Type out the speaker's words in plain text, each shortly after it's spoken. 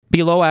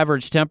Below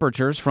average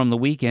temperatures from the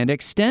weekend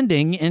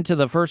extending into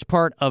the first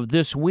part of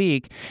this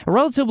week.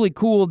 Relatively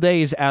cool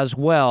days as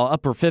well,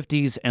 upper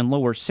 50s and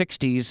lower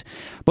 60s,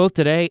 both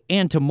today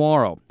and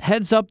tomorrow.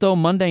 Heads up, though,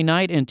 Monday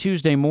night and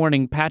Tuesday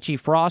morning, patchy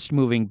frost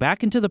moving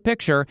back into the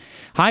picture.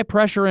 High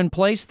pressure in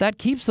place, that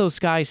keeps those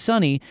skies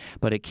sunny,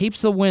 but it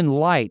keeps the wind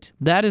light.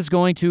 That is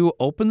going to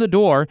open the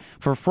door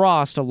for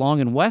frost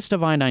along and west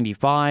of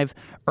I-95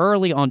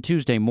 early on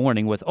Tuesday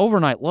morning, with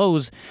overnight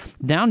lows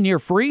down near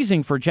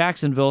freezing for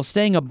Jacksonville,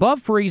 staying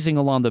above freezing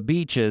along the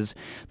beaches.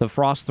 The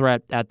frost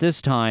threat at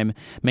this time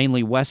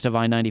mainly west of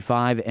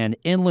I-95 and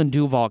inland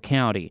Duval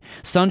County.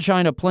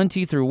 Sunshine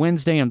aplenty through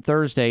Wednesday and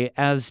Thursday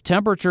as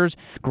temperatures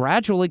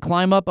gradually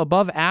climb up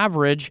above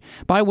average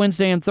by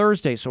Wednesday and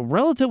Thursday. So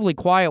relatively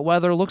quiet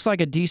weather. Looks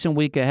like a decent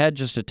week ahead,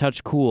 just a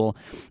touch cool.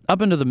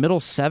 Up into the middle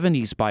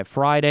 70s by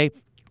Friday.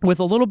 With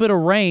a little bit of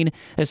rain,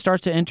 it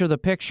starts to enter the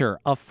picture.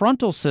 A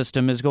frontal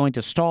system is going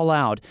to stall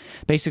out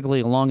basically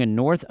along and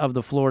north of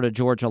the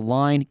Florida-Georgia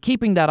line,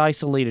 keeping that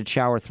isolated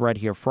shower threat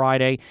here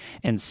Friday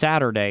and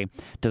Saturday.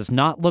 Does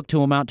not look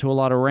to amount to a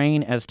lot of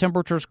rain as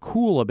temperatures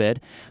cool a bit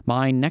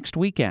by next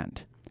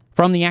weekend.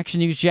 From the Action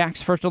News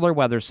Jax First Alert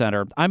Weather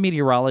Center, I'm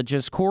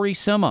meteorologist Corey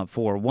Simma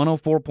for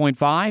 104.5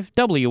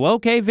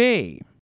 WOKV.